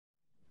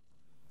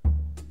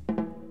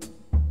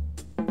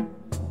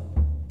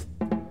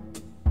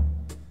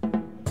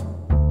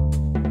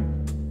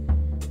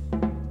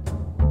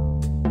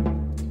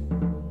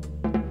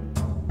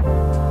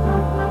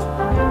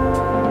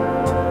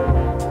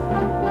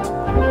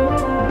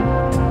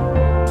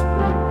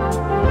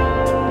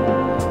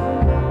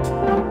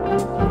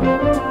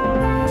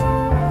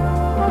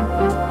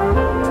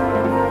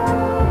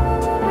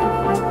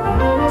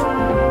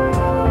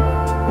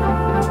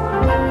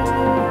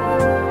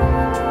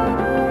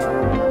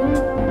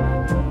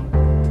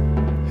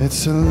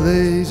It's a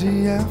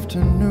lazy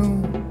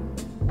afternoon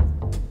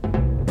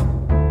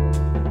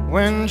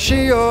when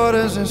she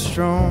orders a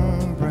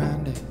strong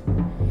brandy.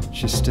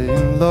 She's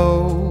staying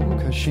low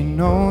 'cause she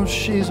knows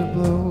she's a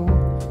blow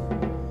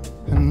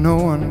and no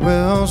one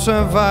will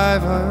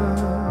survive her.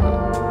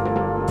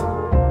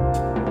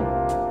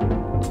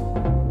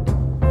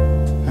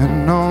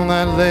 And on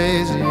that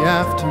lazy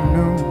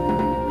afternoon,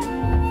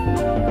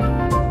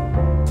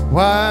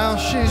 while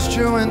she's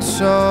chewing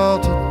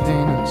salted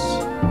peanuts,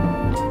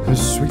 her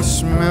sweet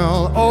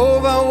smell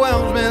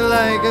overwhelms me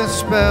like a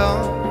spell.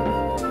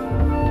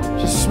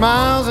 She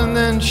smiles and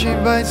then she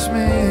bites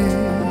me.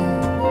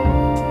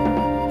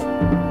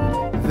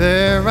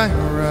 There I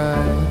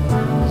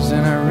rise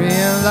and I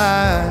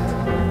realize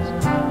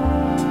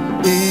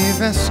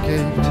Eve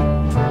escaped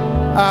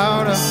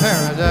out of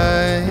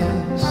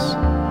paradise,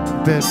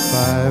 bit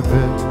by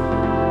bit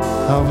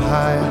of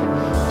high,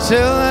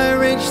 till I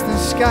reach the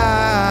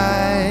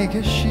sky.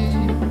 'Cause she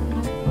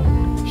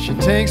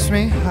takes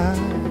me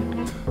high,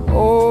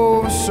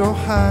 oh so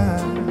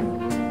high,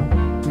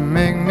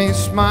 make me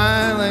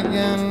smile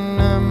again,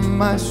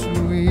 my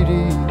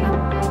sweetie,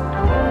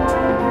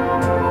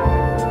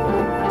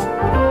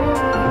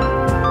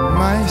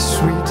 my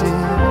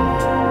sweetie.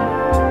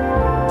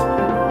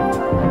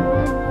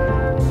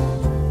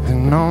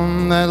 And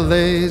on that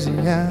lazy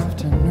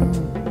afternoon,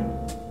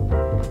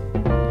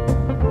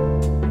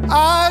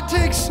 I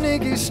take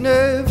sneaky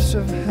sniffs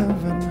of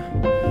heaven,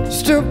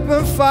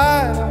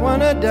 stupefied, I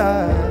wanna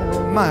die,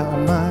 my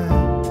oh my.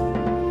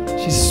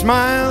 She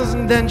smiles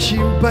and then she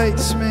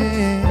bites me.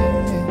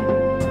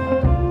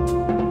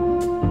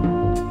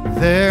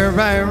 There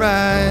I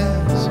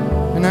rise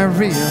and I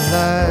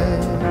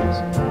realize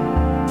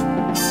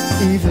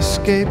Eve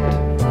escaped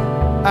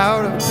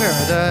out of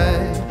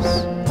paradise,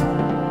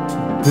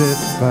 bit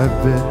by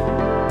bit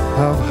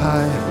of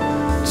high,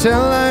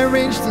 till I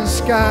reach the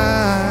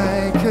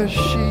sky. 'Cause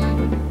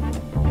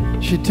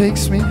she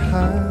takes me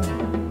high,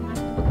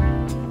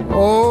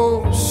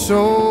 oh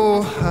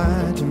so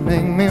high, to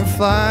make me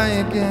fly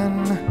again,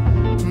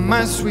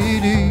 my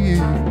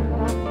sweetie.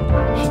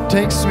 She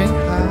takes me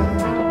high,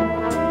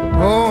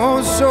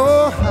 oh so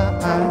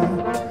high,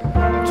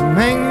 to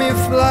make me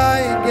fly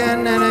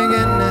again and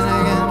again and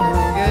again and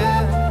again.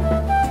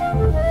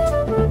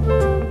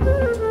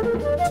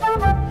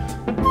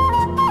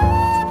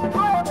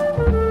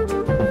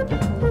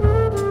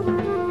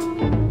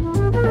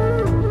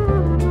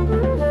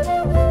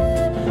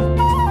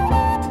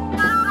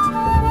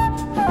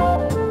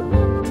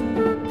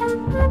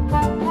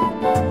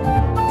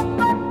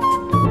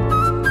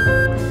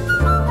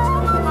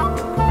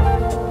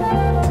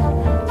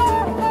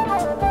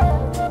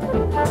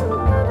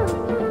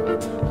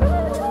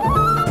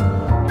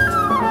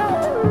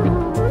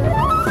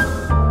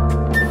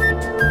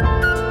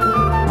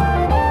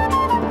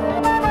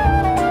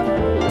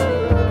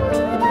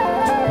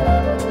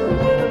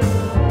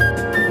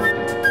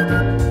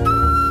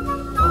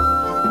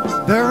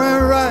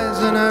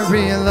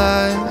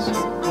 Realize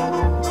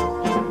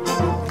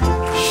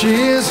she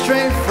is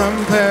straight from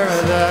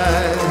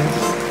paradise,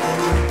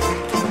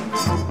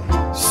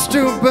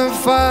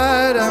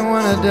 stupefied, I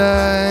wanna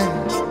die.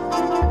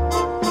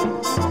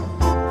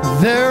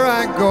 There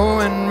I go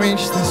and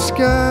reach the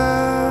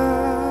sky,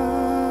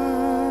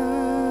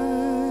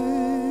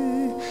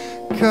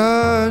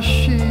 'cause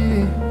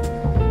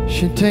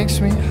she takes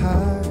me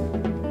high,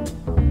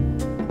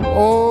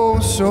 oh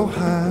so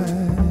high,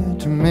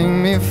 to make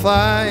me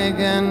fly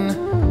again,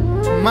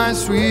 my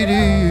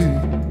sweetie.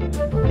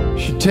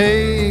 She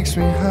takes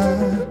me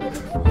high,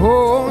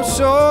 oh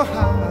so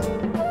high,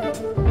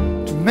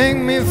 to make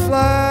me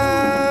fly,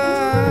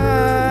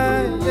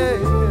 yeah.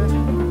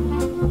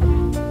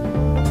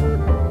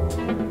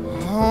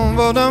 Oh,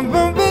 but